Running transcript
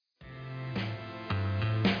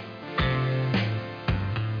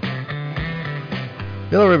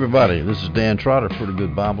Hello everybody, this is Dan Trotter for the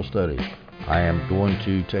Good Bible Study. I am going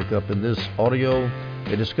to take up in this audio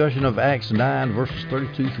a discussion of Acts 9 verses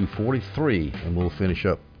 32 through 43, and we'll finish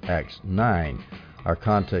up Acts 9. Our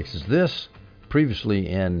context is this. Previously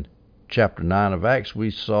in chapter 9 of Acts,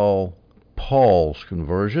 we saw Paul's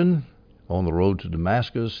conversion on the road to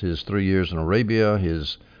Damascus, his 3 years in Arabia,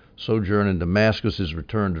 his sojourn in Damascus, his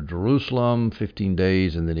return to Jerusalem, 15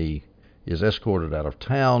 days, and then he is escorted out of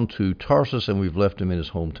town to Tarsus, and we've left him in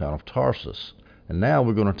his hometown of Tarsus. And now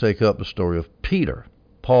we're going to take up the story of Peter.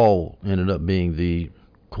 Paul ended up being the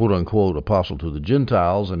quote-unquote apostle to the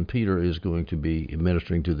Gentiles, and Peter is going to be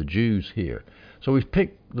ministering to the Jews here. So we've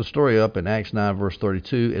picked the story up in Acts 9, verse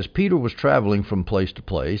 32. As Peter was traveling from place to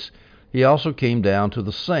place, he also came down to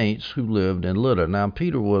the saints who lived in Lydda. Now,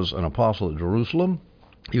 Peter was an apostle at Jerusalem.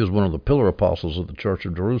 He was one of the pillar apostles of the church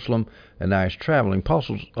of Jerusalem, and now he's traveling.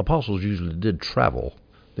 Apostles usually did travel.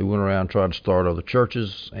 They went around, tried to start other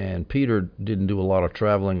churches, and Peter didn't do a lot of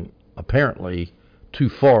traveling, apparently too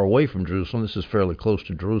far away from Jerusalem. This is fairly close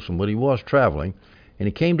to Jerusalem, but he was traveling. And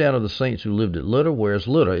he came down to the saints who lived at Lydda. Whereas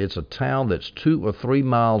Lydda, it's a town that's 2 or 3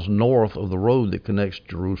 miles north of the road that connects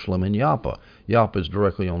Jerusalem and Joppa. Joppa is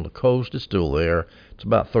directly on the coast. It's still there. It's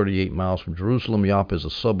about 38 miles from Jerusalem. Joppa is a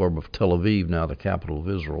suburb of Tel Aviv, now the capital of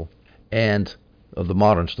Israel, and of the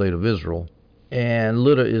modern state of Israel. And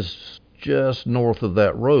Lydda is just north of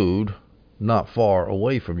that road, not far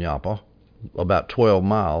away from Joppa, about 12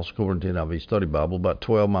 miles, according to the NIV Study Bible, about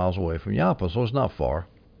 12 miles away from Joppa, so it's not far.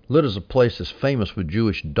 Lydda is a place that's famous for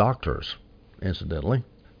Jewish doctors, incidentally.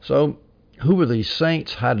 So, who were these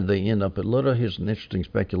saints? How did they end up at Lydda? Here's an interesting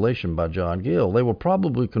speculation by John Gill. They were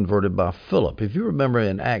probably converted by Philip. If you remember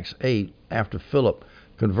in Acts 8, after Philip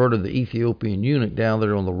converted the Ethiopian eunuch down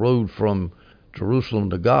there on the road from Jerusalem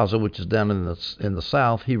to Gaza, which is down in the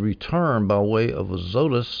south, he returned by way of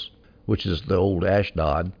Azotus, which is the old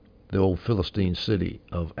Ashdod, the old Philistine city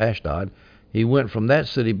of Ashdod. He went from that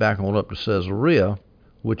city back on up to Caesarea,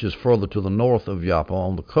 which is further to the north of Joppa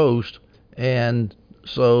on the coast, and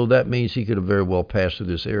so that means he could have very well passed through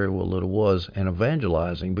this area where Lydda was and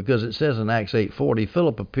evangelizing, because it says in Acts 8:40,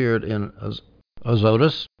 Philip appeared in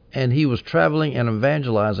Azotus, and he was traveling and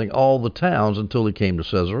evangelizing all the towns until he came to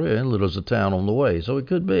Caesarea, and Lydda's a town on the way, so it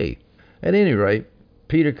could be. At any rate,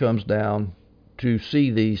 Peter comes down to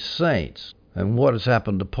see these saints. And what has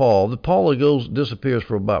happened to Paul? Paul disappears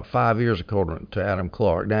for about 5 years, according to Adam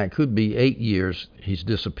Clark. Now, it could be 8 years he's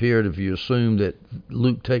disappeared if you assume that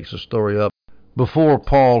Luke takes the story up before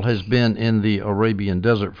Paul has been in the Arabian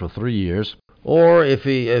desert for 3 years. Or if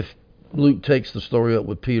Luke takes the story up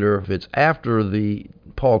with Peter, if it's after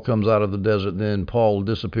Paul comes out of the desert, then Paul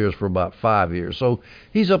disappears for about 5 years. So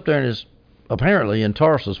he's up there apparently in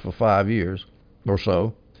Tarsus for 5 years or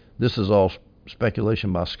so. This is all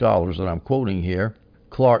speculation by scholars that I'm quoting here.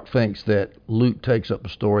 Clark thinks that Luke takes up the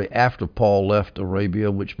story after Paul left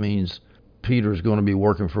Arabia, which means Peter's going to be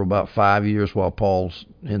working for about 5 years while Paul's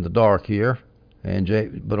in the dark here.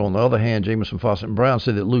 But on the other hand, Jamieson, Fawcett, and Brown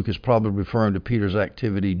said that Luke is probably referring to Peter's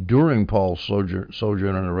activity during Paul's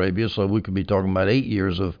sojourn in Arabia, so we could be talking about 8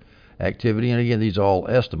 years of activity. And again, these are all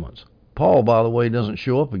estimates. Paul, by the way, doesn't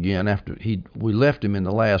show up again after we left him in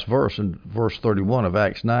the last verse, in verse 31 of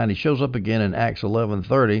Acts 9. He shows up again in Acts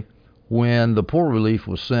 11:30 when the poor relief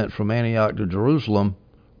was sent from Antioch to Jerusalem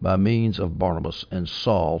by means of Barnabas and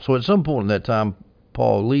Saul. So at some point in that time,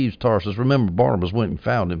 Paul leaves Tarsus. Remember, Barnabas went and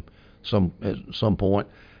found him at some point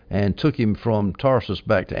and took him from Tarsus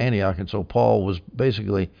back to Antioch, and so Paul was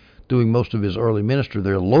basically doing most of his early ministry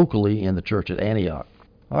there locally in the church at Antioch.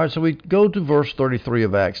 All right, so we go to verse 33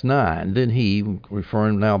 of Acts 9. Then he,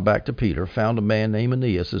 referring now back to Peter, found a man named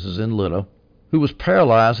Aeneas, this is in Lydda, who was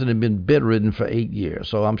paralyzed and had been bedridden for 8 years.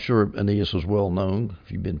 So I'm sure Aeneas was well known.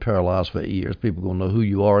 If you've been paralyzed for 8 years, people are going to know who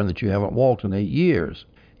you are and that you haven't walked in 8 years.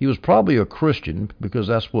 He was probably a Christian, because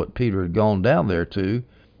that's what Peter had gone down there to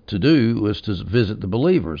do, was to visit the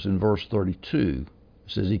believers. In verse 32,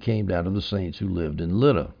 it says he came down to the saints who lived in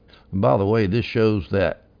Lydda. And by the way, this shows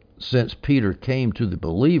that since Peter came to the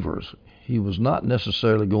believers, he was not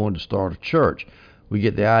necessarily going to start a church. We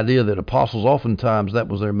get the idea that apostles, oftentimes, that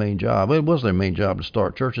was their main job. It was their main job to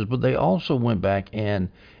start churches, but they also went back and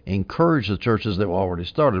encouraged the churches that were already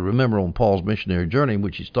started. Remember, on Paul's missionary journey,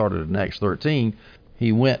 which he started in Acts 13,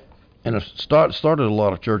 he went and started a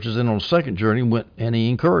lot of churches, and on the second journey went and he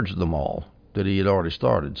encouraged them all that he had already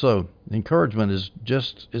started. So encouragement is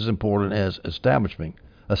just as important as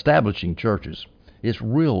establishing churches. It's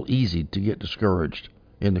real easy to get discouraged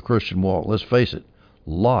in the Christian walk. Let's face it,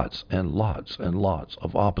 lots and lots and lots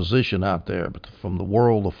of opposition out there from the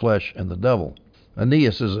world, the flesh, and the devil.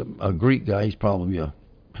 Aeneas is a Greek guy. He's probably a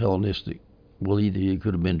Hellenistic Well, either he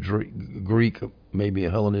could have been Greek, maybe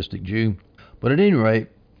a Hellenistic Jew. But at any rate,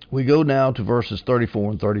 we go now to verses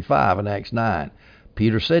 34 and 35 in Acts 9.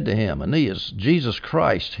 Peter said to him, Aeneas, Jesus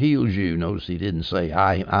Christ heals you. Notice he didn't say,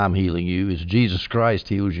 I'm healing you. It's Jesus Christ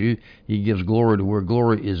heals you. He gives glory to where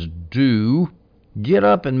glory is due. Get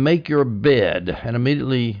up and make your bed. And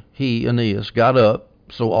immediately he, Aeneas, got up.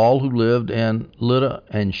 So all who lived in Lydda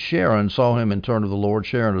and Sharon saw him and turned to the Lord.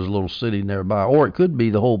 Sharon is a little city nearby. Or it could be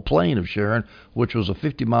the whole plain of Sharon, which was a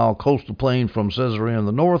 50-mile coastal plain from Caesarea in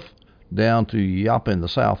the north down to Joppa in the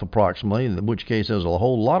south approximately, in which case there's a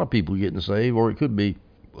whole lot of people getting saved. Or it could be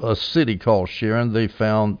a city called Sharon. They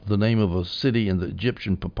found the name of a city in the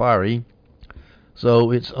Egyptian papyri.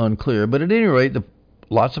 So it's unclear. But at any rate,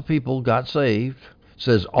 lots of people got saved. It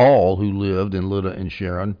says all who lived in Lydda and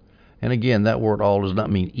Sharon. And again, that word all does not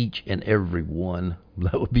mean each and every one.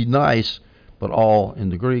 That would be nice, but all in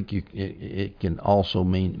the Greek, it can also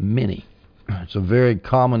mean many. It's a very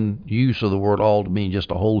common use of the word all to mean just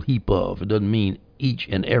a whole heap of. It doesn't mean each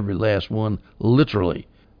and every last one literally.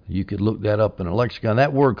 You could look that up in a lexicon.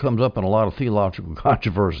 That word comes up in a lot of theological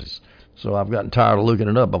controversies. So I've gotten tired of looking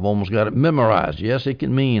it up. I've almost got it memorized. Yes, it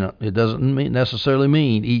can mean, it doesn't necessarily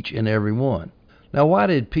mean each and every one. Now, why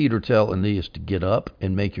did Peter tell Aeneas to get up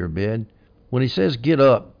and make your bed? When he says get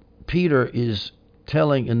up, Peter is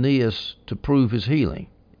telling Aeneas to prove his healing.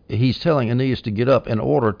 He's telling Aeneas to get up in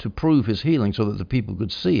order to prove his healing so that the people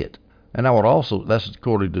could see it. And I would also, that's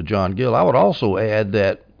according to John Gill, I would also add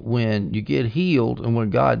that when you get healed and when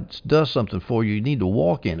God does something for you, you need to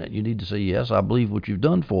walk in it. You need to say, yes, I believe what you've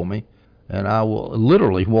done for me, and I will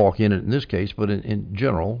literally walk in it in this case, but in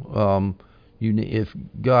general, if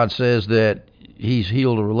God says that he's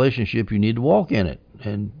healed a relationship, you need to walk in it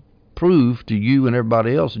and prove to you and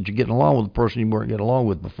everybody else that you're getting along with the person you weren't getting along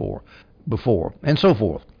with before, and so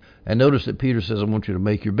forth. And notice that Peter says, I want you to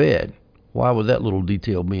make your bed. Why would that little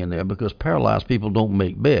detail be in there? Because paralyzed people don't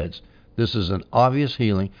make beds. This is an obvious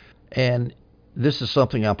healing, and this is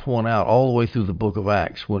something I point out all the way through the book of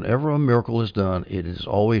Acts. Whenever a miracle is done, it is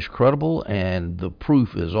always credible, and the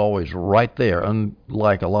proof is always right there,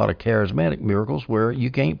 unlike a lot of charismatic miracles where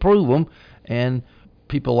you can't prove them, and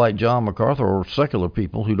people like John MacArthur or secular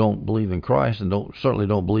people who don't believe in Christ and certainly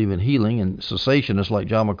don't believe in healing, and cessationists like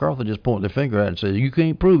John MacArthur just point their finger at it and say, you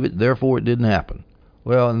can't prove it, therefore it didn't happen.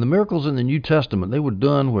 Well, in the miracles in the New Testament, they were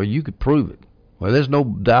done where you could prove it. Well, there's no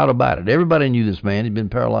doubt about it. Everybody knew this man. He'd been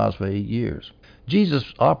paralyzed for 8 years.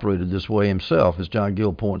 Jesus operated this way himself, as John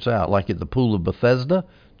Gill points out, like at the pool of Bethesda,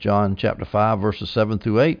 John chapter 5, verses 7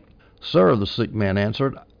 through 8. Sir, the sick man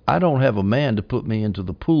answered, I don't have a man to put me into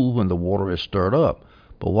the pool when the water is stirred up.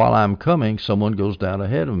 But while I'm coming, someone goes down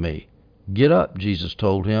ahead of me. Get up, Jesus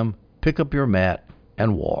told him. Pick up your mat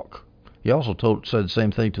and walk. He also said the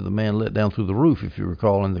same thing to the man let down through the roof, if you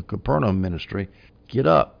recall, in the Capernaum ministry. Get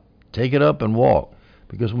up, take it up and walk.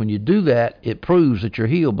 Because when you do that, it proves that you're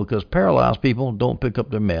healed, because paralyzed people don't pick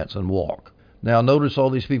up their mats and walk. Now, notice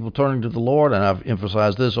all these people turning to the Lord, and I've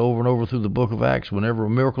emphasized this over and over through the book of Acts. Whenever a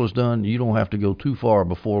miracle is done, you don't have to go too far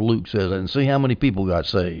before Luke says it and see how many people got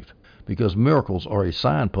saved. Because miracles are a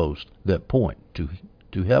signpost that point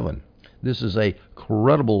to heaven. This is a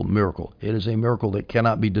credible miracle. It is a miracle that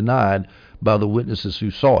cannot be denied by the witnesses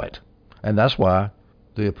who saw it. And that's why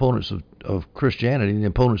the opponents of Christianity and the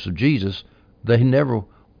opponents of Jesus, they never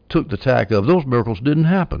took the tack of those miracles didn't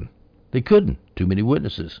happen. They couldn't. Too many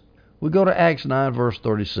witnesses. We go to Acts 9, verse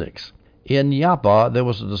 36. In Joppa, there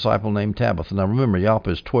was a disciple named Tabitha. Now remember, Joppa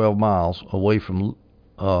is 12 miles away from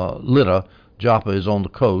Lydda. Joppa is on the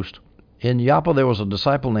coast. In Joppa, there was a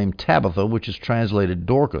disciple named Tabitha, which is translated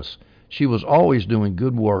Dorcas. She was always doing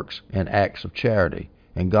good works and acts of charity.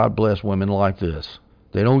 And God bless women like this.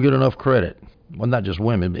 They don't get enough credit. Well, not just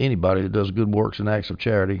women, but anybody that does good works and acts of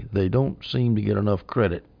charity, they don't seem to get enough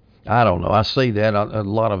credit. I don't know. I say that. A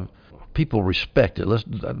lot of people respect it.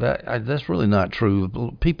 That's really not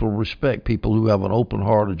true. People respect people who have an open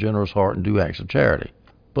heart, a generous heart, and do acts of charity.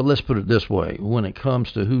 But let's put it this way. When it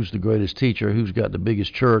comes to who's the greatest teacher, who's got the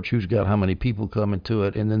biggest church, who's got how many people coming to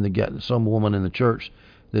it, and then they got some woman in the church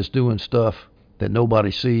that's doing stuff that nobody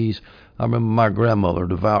sees. I remember my grandmother, a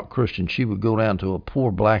devout Christian, she would go down to a poor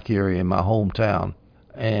black area in my hometown,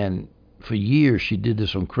 and for years she did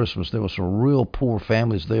this on Christmas. There were some real poor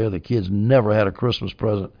families there. The kids never had a Christmas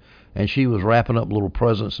present, and she was wrapping up little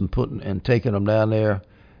presents and taking them down there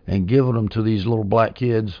and giving them to these little black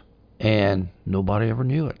kids. And nobody ever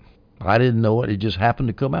knew it. I didn't know it. It just happened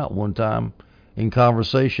to come out one time in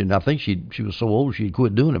conversation. I think she was so old she'd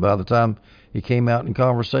quit doing it by the time it came out in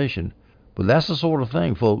conversation. But that's the sort of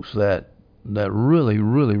thing, folks, that that really,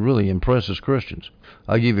 really, really impresses Christians.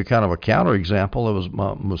 I'll give you kind of a counterexample. It was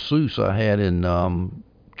my masseuse I had in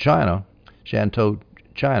China, Shantou,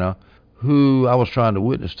 China, who I was trying to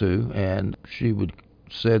witness to, and she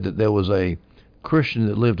said that there was a Christian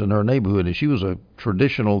that lived in her neighborhood, and she was a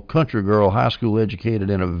traditional country girl, high school educated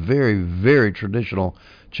in a very, very traditional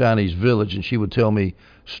Chinese village, and she would tell me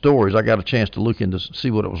stories. I got a chance to look into see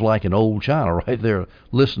what it was like in old China right there,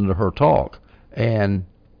 listening to her talk. And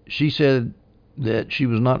she said that she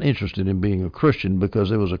was not interested in being a Christian because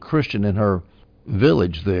there was a Christian in her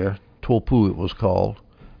village there, Tuopu it was called,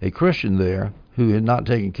 a Christian there who had not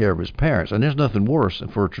taken care of his parents. And there's nothing worse than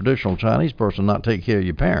for a traditional Chinese person not taking care of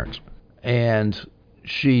your parents. And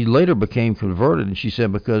she later became converted, and she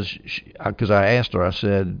said because I asked her, I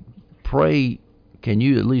said, pray, can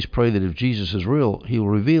you at least pray that if Jesus is real, he'll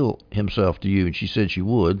reveal himself to you? And she said she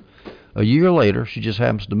would. A year later, she just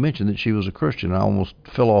happens to mention that she was a Christian. I almost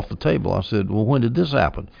fell off the table. I said, well, when did this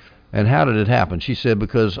happen? And how did it happen? She said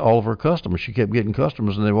because all of her customers, she kept getting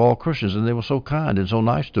customers, and they were all Christians, and they were so kind and so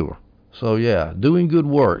nice to her. So, yeah, doing good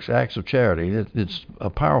works, acts of charity, it's a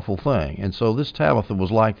powerful thing. And so this Tabitha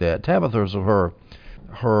was like that. Tabitha is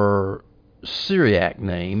her Syriac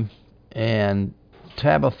name, and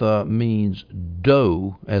Tabitha means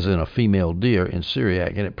doe, as in a female deer in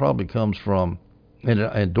Syriac, and it probably comes from,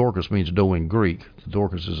 and Dorcas means doe in Greek.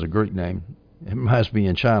 Dorcas is a Greek name. It reminds me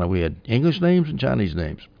in China we had English names and Chinese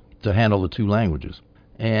names to handle the two languages.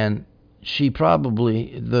 And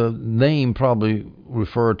the name probably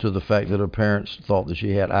referred to the fact that her parents thought that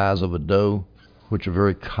she had eyes of a doe, which are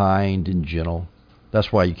very kind and gentle.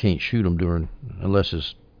 That's why you can't shoot them unless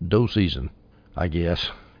it's doe season, I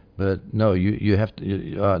guess. But no, you have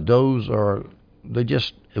to, does they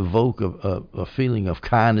just evoke a feeling of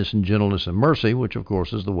kindness and gentleness and mercy, which of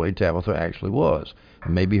course is the way Tabitha actually was.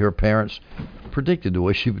 And maybe her parents predicted the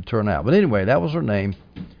way she would turn out. But anyway, that was her name.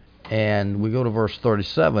 And we go to verse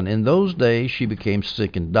 37. In those days she became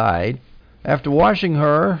sick and died. After washing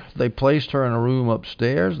her, they placed her in a room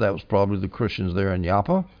upstairs. That was probably the Christians there in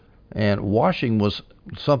Joppa. And washing was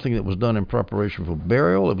something that was done in preparation for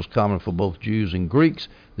burial. It was common for both Jews and Greeks.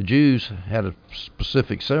 The Jews had a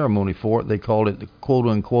specific ceremony for it. They called it the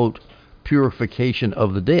quote-unquote purification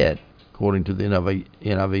of the dead, according to the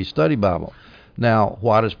NIV Study Bible. Now,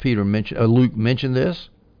 why does Luke mention this?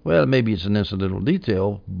 Well, maybe it's an incidental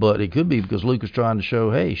detail, but it could be because Luke is trying to show,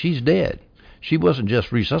 hey, she's dead. She wasn't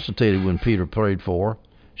just resuscitated when Peter prayed for her.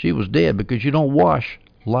 She was dead because you don't wash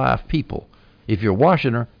live people. If you're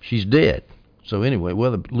washing her, she's dead. So anyway,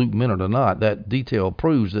 whether Luke meant it or not, that detail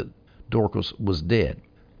proves that Dorcas was dead.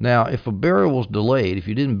 Now, if a burial was delayed, if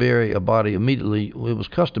you didn't bury a body immediately, it was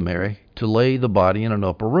customary to lay the body in an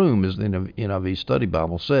upper room, as the NIV Study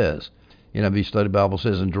Bible says. NIV Study Bible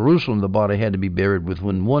says in Jerusalem the body had to be buried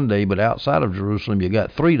within 1 day, but outside of Jerusalem you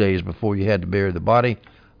got 3 days before you had to bury the body.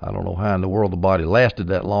 I don't know how in the world the body lasted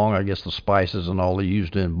that long. I guess the spices and all they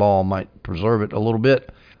used to embalm might preserve it a little bit.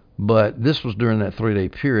 But this was during that 3-day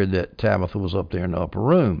period that Tabitha was up there in the upper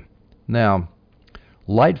room. Now,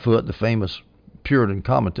 Lightfoot, the famous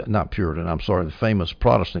the famous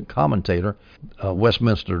Protestant commentator,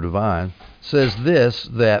 Westminster Divine, says this,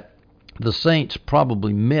 that the saints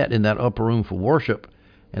probably met in that upper room for worship,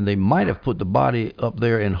 and they might have put the body up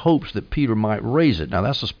there in hopes that Peter might raise it. Now,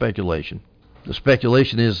 that's a speculation. The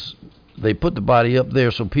speculation is they put the body up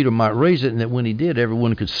there so Peter might raise it, and that when he did,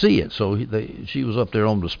 everyone could see it. So she was up there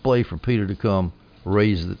on display for Peter to come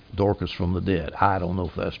raise Dorcas from the dead. I don't know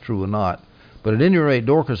if that's true or not. But at any rate,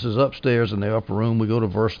 Dorcas is upstairs in the upper room. We go to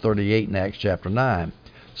verse 38 in Acts chapter 9.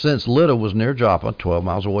 Since Lydda was near Joppa, 12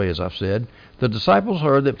 miles away, as I've said, the disciples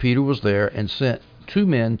heard that Peter was there and sent 2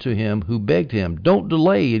 men to him who begged him, don't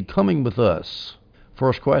delay in coming with us.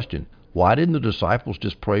 First question, why didn't the disciples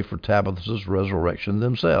just pray for Tabitha's resurrection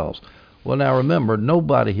themselves? Well, now remember,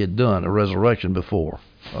 nobody had done a resurrection before.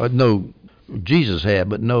 No, Jesus had,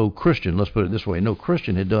 but no Christian, let's put it this way, no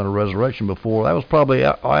Christian had done a resurrection before. That was probably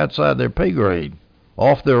outside their pay grade,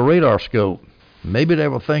 off their radar scope. Maybe they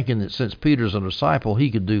were thinking that since Peter's a disciple, he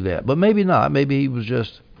could do that. But maybe not. Maybe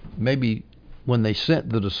when they sent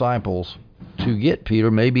the disciples to get Peter,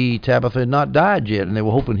 maybe Tabitha had not died yet, and they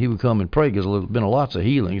were hoping he would come and pray because there had been lots of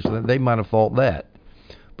healings. So they might have thought that.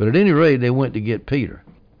 But at any rate, they went to get Peter,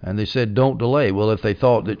 and they said, don't delay. Well, if they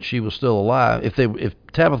thought that she was still alive, if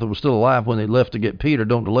Tabitha was still alive when they left to get Peter,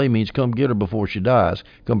 don't delay means come get her before she dies.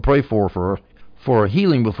 Come pray for a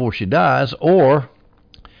healing before she dies. Or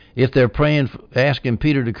if they're praying, asking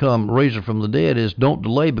Peter to come raise her from the dead, is don't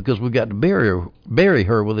delay because we've got to bury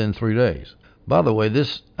her within 3 days. By the way,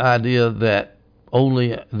 this idea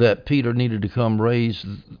that Peter needed to come raise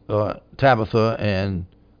Tabitha and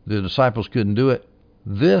the disciples couldn't do it.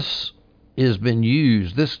 This has been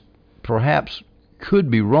used, this perhaps could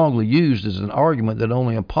be wrongly used as an argument that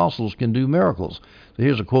only apostles can do miracles. So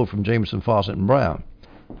here's a quote from Jameson, Fawcett, and Brown.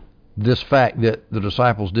 This fact that the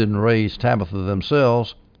disciples didn't raise Tabitha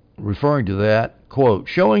themselves, referring to that, quote,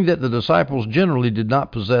 showing that the disciples generally did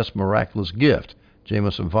not possess miraculous gift.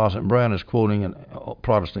 Jameson, Fawcett, and Brown is quoting a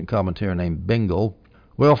Protestant commentator named Bengel.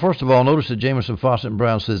 Well, first of all, notice that Jameson, Fawcett, and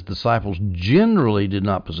Brown says disciples generally did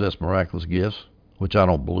not possess miraculous gifts, which I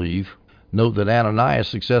don't believe. Note that Ananias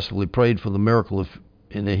successfully prayed for the miracle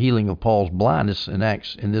in the healing of Paul's blindness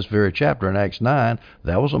in this very chapter in Acts 9.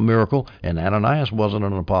 That was a miracle, and Ananias wasn't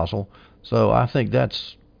an apostle. So I think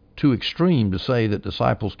that's too extreme to say that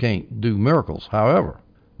disciples can't do miracles. However,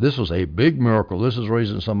 this was a big miracle. This is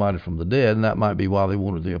raising somebody from the dead, and that might be why they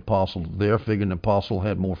wanted the apostle there, figuring the apostle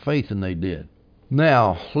had more faith than they did.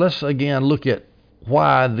 Now, let's again look at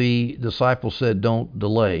why the disciples said don't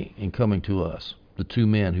delay in coming to us, the two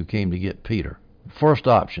men who came to get Peter. First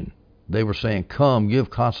option, they were saying, come, give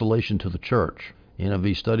consolation to the church.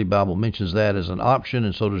 NIV Study Bible mentions that as an option,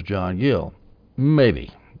 and so does John Gill.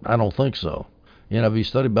 Maybe. I don't think so. NIV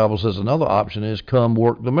Study Bible says another option is, come,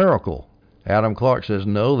 work the miracle. Adam Clark says,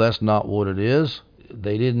 no, that's not what it is.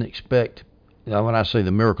 They didn't expect, now when I say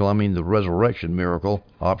the miracle, I mean the resurrection miracle.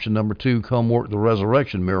 Option number 2, come work the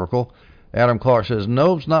resurrection miracle. Adam Clark says,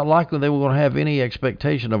 no, it's not likely they were going to have any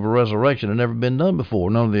expectation of a resurrection. It had never been done before.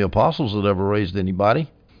 None of the apostles had ever raised anybody,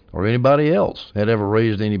 or anybody else had ever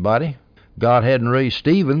raised anybody. God hadn't raised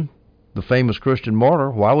Stephen, the famous Christian martyr.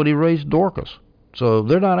 Why would he raise Dorcas? So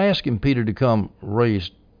they're not asking Peter to come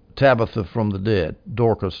raise Tabitha from the dead,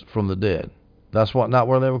 Dorcas from the dead. That's not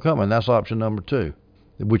where they were coming. That's option number 2,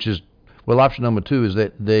 which is, well, option number 2 is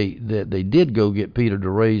that they did go get Peter to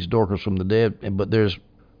raise Dorcas from the dead, but there's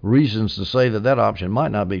reasons to say that option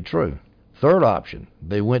might not be true. Third option,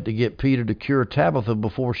 they went to get Peter to cure Tabitha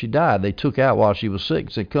before she died. They took out while she was sick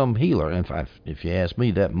and said, come heal her. In fact, if you ask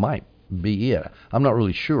me, that might be it. I'm not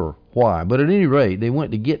really sure why, but at any rate, they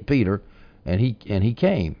went to get Peter, and he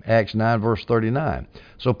came. Acts 9, verse 39.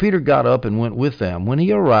 So Peter got up and went with them. When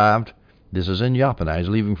he arrived, this is in Joppa now, he's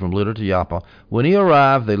leaving from Lydda to Joppa. When he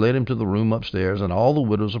arrived, they led him to the room upstairs, and all the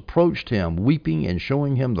widows approached him, weeping and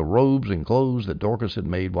showing him the robes and clothes that Dorcas had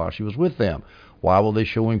made while she was with them. Why were they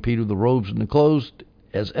showing Peter the robes and the clothes?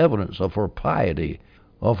 As evidence of her piety,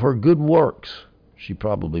 of her good works. She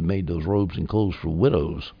probably made those robes and clothes for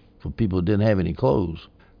widows, for people who didn't have any clothes.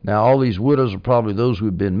 Now, all these widows are probably those who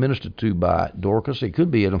had been ministered to by Dorcas. It could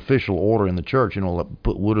be an official order in the church,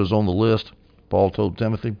 put widows on the list. Paul told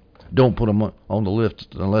Timothy, don't put them on the list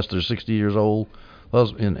unless they're 60 years old,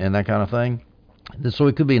 and that kind of thing. So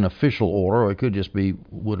it could be an official order, or it could just be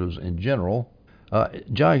widows in general.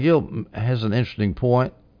 John Gill has an interesting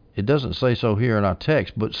point. It doesn't say so here in our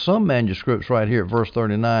text, but some manuscripts right here at verse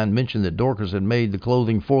 39 mention that Dorcas had made the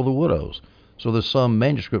clothing for the widows. So there's some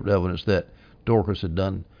manuscript evidence that Dorcas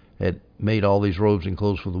had made all these robes and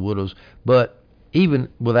clothes for the widows. But even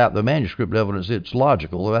without the manuscript evidence, it's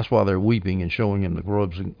logical. That's why they're weeping and showing him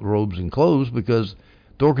the robes and clothes, because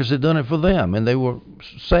Dorcas had done it for them, and they were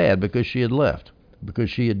sad because she had left,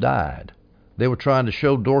 because she had died. They were trying to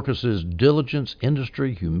show Dorcas's diligence,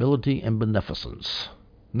 industry, humility, and beneficence.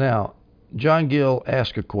 Now, John Gill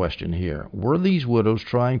asked a question here. Were these widows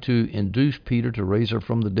trying to induce Peter to raise her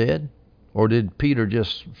from the dead? Or did Peter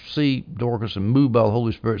just see Dorcas and moved by the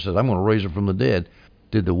Holy Spirit said, I'm going to raise her from the dead?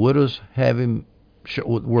 Did the widows have him?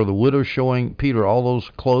 Were the widows showing Peter all those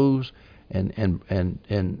clothes and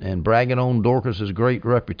bragging on Dorcas's great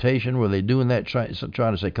reputation? Were they doing that, trying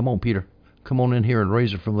to say, come on, Peter, come on in here and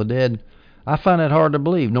raise her from the dead? I find that hard to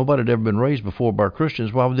believe. Nobody had ever been raised before by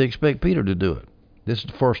Christians. Why would they expect Peter to do it? This is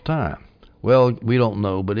the first time. Well, we don't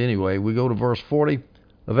know, but anyway, we go to verse 40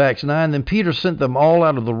 of Acts 9. Then Peter sent them all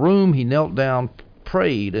out of the room. He knelt down,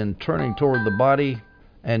 prayed, and turning toward the body,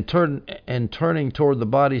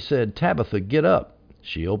 said, Tabitha, get up.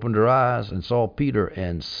 She opened her eyes and saw Peter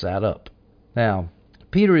and sat up. Now,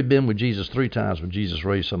 Peter had been with Jesus 3 times when Jesus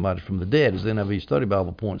raised somebody from the dead, as the NIV Study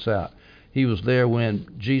Bible points out. He was there when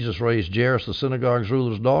Jesus raised Jairus, the synagogue's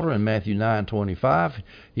ruler's daughter, in Matthew 9:25.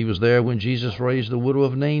 He was there when Jesus raised the widow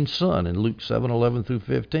of Nain's son in Luke 7:11 through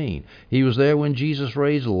 15. He was there when Jesus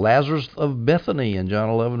raised Lazarus of Bethany in John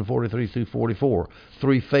 11:43 through 44.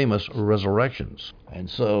 3 famous resurrections. And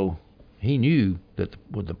so he knew that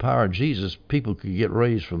with the power of Jesus, people could get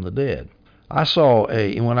raised from the dead. I saw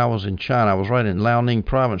when I was in China, I was right in Liaoning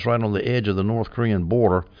province, right on the edge of the North Korean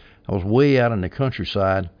border. I was way out in the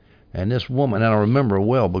countryside. And this woman, and I remember her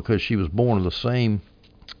well because she was born the same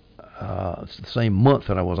month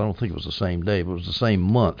that I was. I don't think it was the same day, but it was the same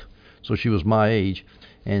month. So she was my age.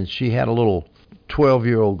 and she had a little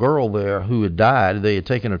 12-year-old girl there who had died. They had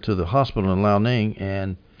taken her to the hospital in Liaoning,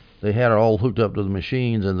 and they had her all hooked up to the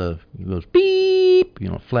machines, and it goes beep,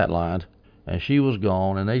 flatlined, and she was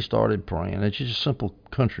gone, and they started praying. And she's just simple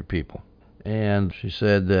country people. And she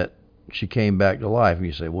said that she came back to life. And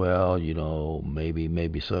you say, well,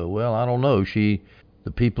 maybe so. Well, I don't know.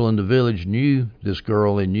 The people in the village knew this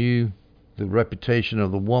girl. They knew the reputation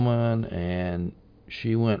of the woman, and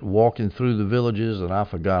she went walking through the villages, and I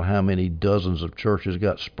forgot how many dozens of churches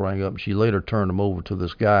got sprang up. She later turned them over to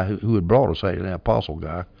this guy who had brought us, an apostle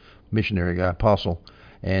guy, missionary guy, apostle,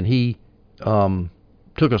 and he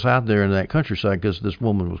took us out there in that countryside because this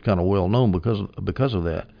woman was kind of well known because of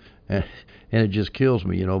that. And it just kills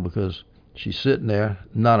me, because she's sitting there,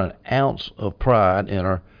 not an ounce of pride in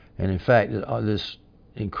her, and in fact, this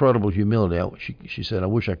incredible humility. She said, I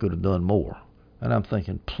wish I could have done more. And I'm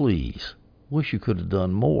thinking, please, wish you could have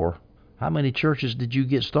done more. How many churches did you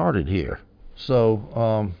get started here?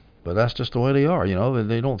 So, but that's just the way they are,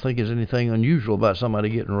 They don't think there's anything unusual about somebody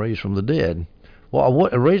getting raised from the dead. Well,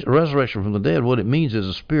 a resurrection from the dead, what it means is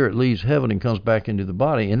the spirit leaves heaven and comes back into the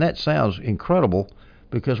body, and that sounds incredible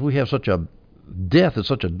because we have death is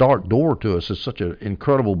such a dark door to us. It's such an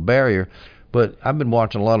incredible barrier. But I've been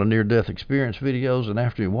watching a lot of near-death experience videos, and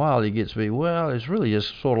after a while it gets me, well, it's really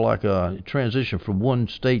just sort of like a transition from one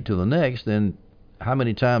state to the next. And how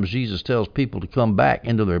many times Jesus tells people to come back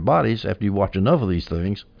into their bodies after you watch enough of these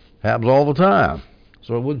things? Happens all the time.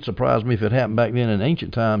 So it wouldn't surprise me if it happened back then in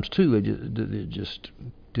ancient times too. It just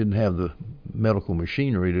didn't have the medical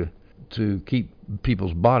machinery to keep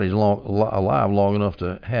people's bodies alive long enough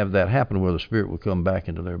to have that happen where the spirit would come back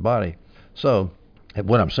into their body. So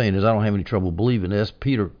what I'm saying is I don't have any trouble believing this.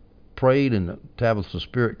 Peter prayed, and Tabitha's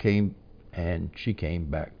spirit came, and she came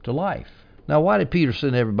back to life. Now, why did Peter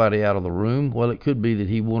send everybody out of the room? Well, it could be that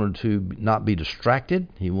he wanted to not be distracted.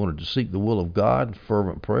 He wanted to seek the will of God,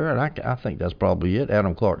 fervent prayer, and I think that's probably it.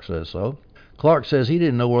 Adam Clark says so. Clark says he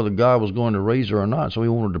didn't know whether God was going to raise her or not, so he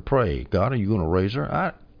wanted to pray. God, are you going to raise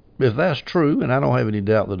her? If that's true, and I don't have any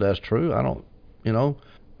doubt that that's true,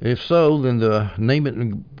 if so, then the name it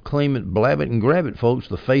and claim it, blab it and grab it folks,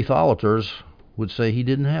 the faitholaters, would say he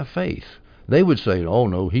didn't have faith. They would say, oh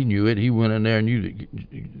no, he knew it. He went in there and knew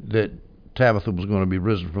that Tabitha was going to be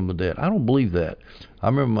risen from the dead. I don't believe that. I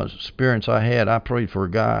remember my experience I had. I prayed for a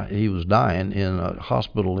guy. He was dying in a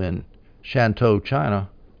hospital in Shantou, China,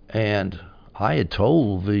 and I had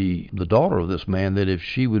told the daughter of this man that if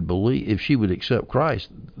she would accept Christ,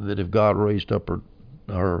 that if God raised up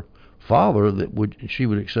her father, she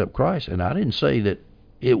would accept Christ. And I didn't say that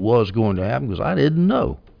it was going to happen because I didn't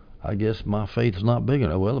know. I guess my faith is not big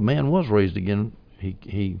enough. Well, the man was raised again.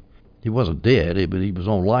 He wasn't dead, but he was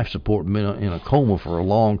on life support and been in a coma for a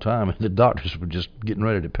long time. And the doctors were just getting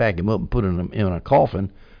ready to pack him up and put him in a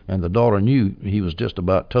coffin. And the daughter knew he was just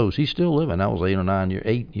about toast. He's still living. That was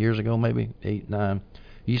 8 years ago, maybe 8, 9.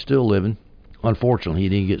 He's still living. Unfortunately, he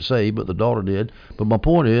didn't get saved, but the daughter did. But my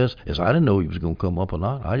point is I didn't know he was going to come up or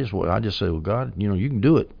not. I just said, well, God, you can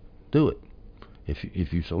do it,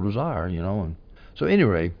 if you so desire, And so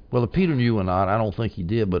anyway, whether Peter knew or not, I don't think he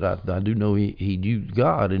did, but I do know he knew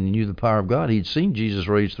God and he knew the power of God. He'd seen Jesus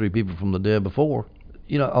raise 3 people from the dead before.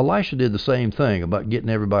 Elisha did the same thing about getting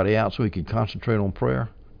everybody out so he could concentrate on prayer.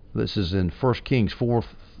 This is in 2 Kings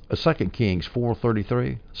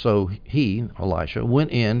 4:33. So he, Elisha,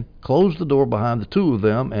 went in, closed the door behind the 2 of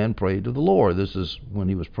them, and prayed to the Lord. This is when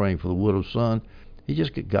he was praying for the widow's son. He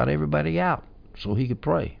just got everybody out so he could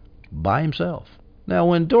pray by himself. Now,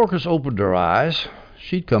 when Dorcas opened her eyes,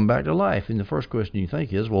 she'd come back to life. And the first question you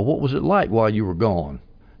think is, well, what was it like while you were gone?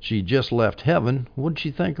 She just left heaven. What did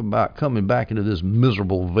she think about coming back into this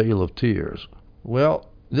miserable vale of tears? Well,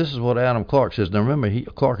 this is what Adam Clark says. Now, remember,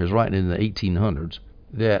 Clark is writing in the 1800s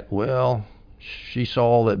that, well, she saw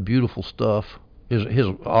all that beautiful stuff. His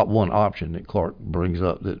one option that Clark brings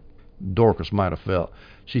up that Dorcas might have felt.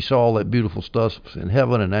 She saw all that beautiful stuff in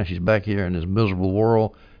heaven, and now she's back here in this miserable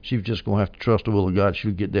world. She's just going to have to trust the will of God.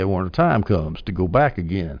 She'll get there when the time comes to go back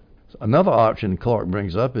again. Another option Clark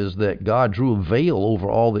brings up is that God drew a veil over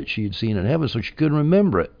all that she had seen in heaven so she couldn't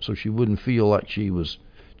remember it, so she wouldn't feel like she was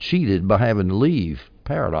cheated by having to leave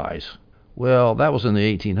paradise. Well, that was in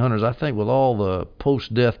the 1800s. I think with all the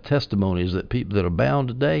post-death testimonies that people that abound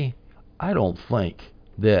today, I don't think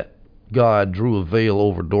that God drew a veil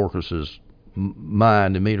over Dorcas's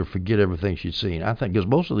mind and made her forget everything she'd seen. I think because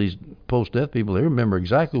most of these post-death people, they remember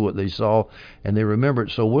exactly what they saw, and they remember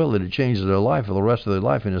it so well that it changes their life for the rest of their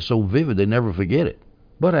life, and it's so vivid they never forget it.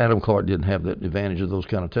 But Adam Clark didn't have that advantage of those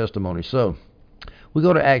kind of testimonies. So we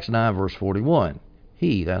go to Acts 9, verse 41.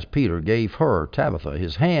 He, that's Peter, gave her, Tabitha,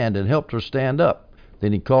 his hand and helped her stand up.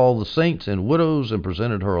 Then he called the saints and widows and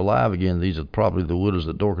presented her alive. Again, these are probably the widows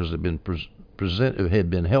that Dorcas had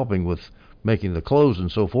been helping with making the clothes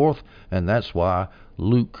and so forth, and that's why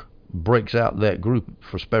Luke breaks out that group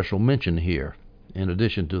for special mention here, in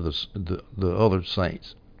addition to the other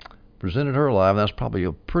saints. Presented her alive. That's probably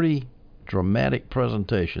a pretty dramatic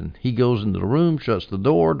presentation. He goes into the room, shuts the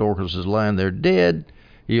door. Dorcas is lying there dead.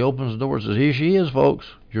 He opens the door and says, "Here she is, folks,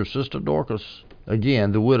 your sister Dorcas."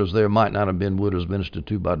 Again, the widows there might not have been widows ministered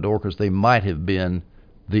to by Dorcas. They might have been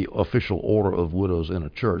the official order of widows in a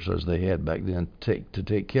church, as they had back then, to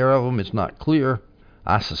take care of them. It's not clear.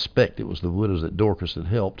 I suspect it was the widows that Dorcas had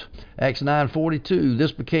helped. Acts 9:42,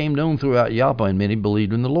 this became known throughout Joppa, and many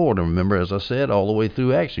believed in the Lord. And remember, as I said, all the way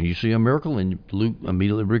through Acts, you see a miracle, and Luke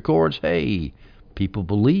immediately records, hey, people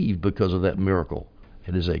believed because of that miracle.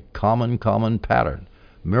 It is a common pattern.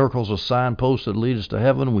 Miracles are signposts that lead us to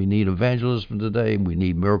heaven. We need evangelism today. We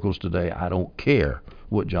need miracles today. I don't care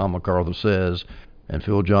what John MacArthur says, and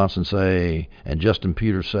Phil Johnson say, and Justin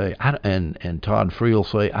Peters say, and Todd Friel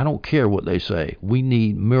say. I don't care what they say. We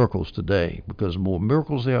need miracles today, because the more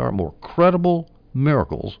miracles there are, more credible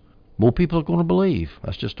miracles, more people are going to believe.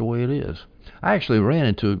 That's just the way it is. I actually ran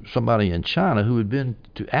into somebody in China who had been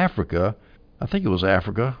to Africa, I think it was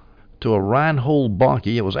Africa, to a Reinhold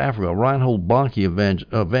Bonnke, it was Africa, a Reinhold Bonnke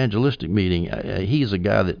evangelistic meeting. He's a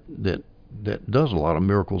guy that does a lot of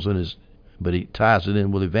miracles but he ties it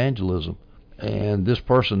in with evangelism. And this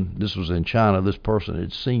was in China, this person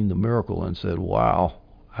had seen the miracle and said, wow,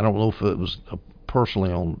 I don't know if it was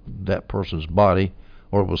personally on that person's body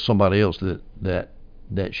or it was somebody else that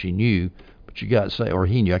she knew, but you got to say, or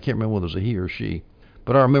he knew, I can't remember whether it was a he or she.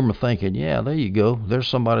 But I remember thinking, yeah, there you go, there's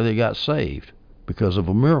somebody that got saved because of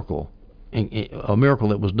a miracle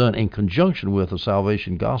that was done in conjunction with a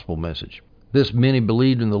salvation gospel message. This many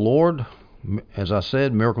believed in the Lord. As I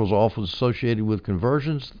said, miracles are often associated with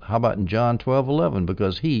conversions. How about in John 12:11?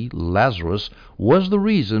 Because he, Lazarus, was the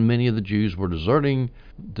reason many of the Jews were deserting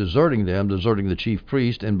the chief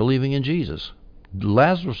priest and believing in Jesus.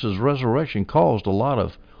 Lazarus' resurrection caused a lot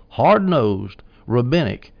of hard-nosed,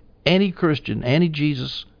 rabbinic, anti-Christian,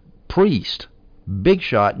 anti-Jesus priest, big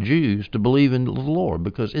shot Jews to believe in the Lord,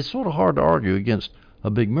 because it's sort of hard to argue against a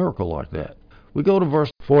big miracle like that. We go to verse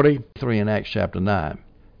 43 in Acts chapter 9.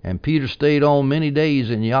 And Peter stayed on many days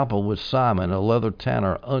in Joppa with Simon, a leather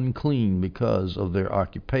tanner, unclean because of their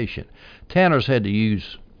occupation. Tanners had to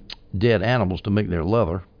use dead animals to make their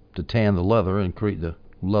leather, to tan the leather and create the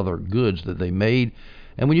leather goods that they made.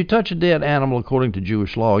 And when you touch a dead animal according to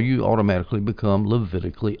Jewish law, you automatically become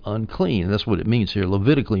Levitically unclean. That's what it means here,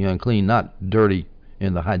 Levitically unclean, not dirty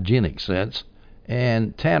in the hygienic sense.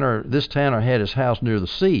 And this tanner had his house near the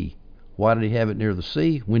sea. Why did he have it near the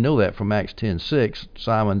sea? We know that from Acts 10:6.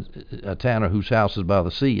 Simon, a tanner whose house is by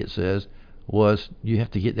the sea, it says, you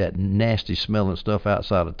have to get that nasty smelling stuff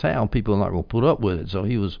outside of town. People are not going to put up with it. So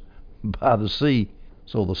he was by the sea,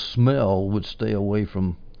 so the smell would stay away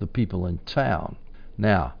from the people in town.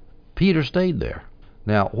 Now, Peter stayed there.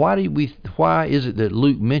 Now, why is it that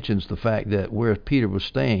Luke mentions the fact that where Peter was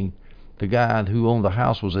staying, the guy who owned the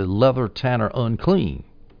house was a leather tanner unclean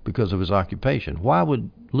because of his occupation? Why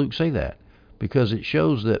would Luke say that? Because it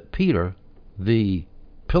shows that Peter, the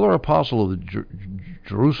pillar apostle of the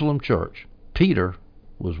Jerusalem church, Peter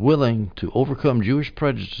was willing to overcome Jewish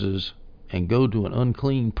prejudices and go to an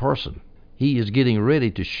unclean person. He is getting ready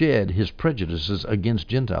to shed his prejudices against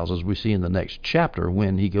Gentiles, as we see in the next chapter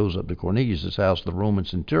when he goes up to Cornelius' house, the Roman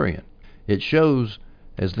centurion. It shows,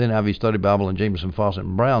 as the NIV Study Bible and Jameson, Fawcett,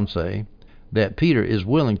 and Brown say, that Peter is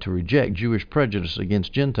willing to reject Jewish prejudice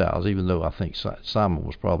against Gentiles, even though I think Simon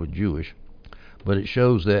was probably Jewish. But it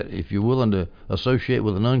shows that if you're willing to associate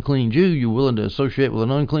with an unclean Jew, you're willing to associate with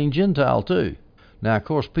an unclean Gentile too. Now, of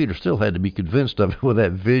course, Peter still had to be convinced of it with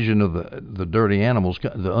that vision of the dirty animals,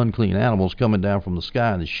 the unclean animals coming down from the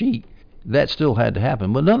sky in the sheet. That still had to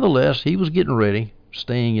happen. But nonetheless, he was getting ready,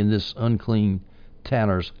 staying in this unclean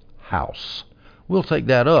tanner's house. We'll take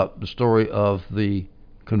that up, the story of the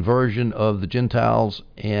conversion of the Gentiles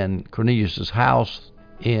in Cornelius' house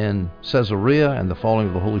in Caesarea and the falling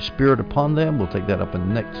of the Holy Spirit upon them. We'll take that up in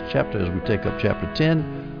the next chapter as we take up chapter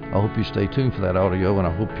 10. I hope you stay tuned for that audio, and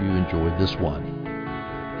I hope you enjoyed this one.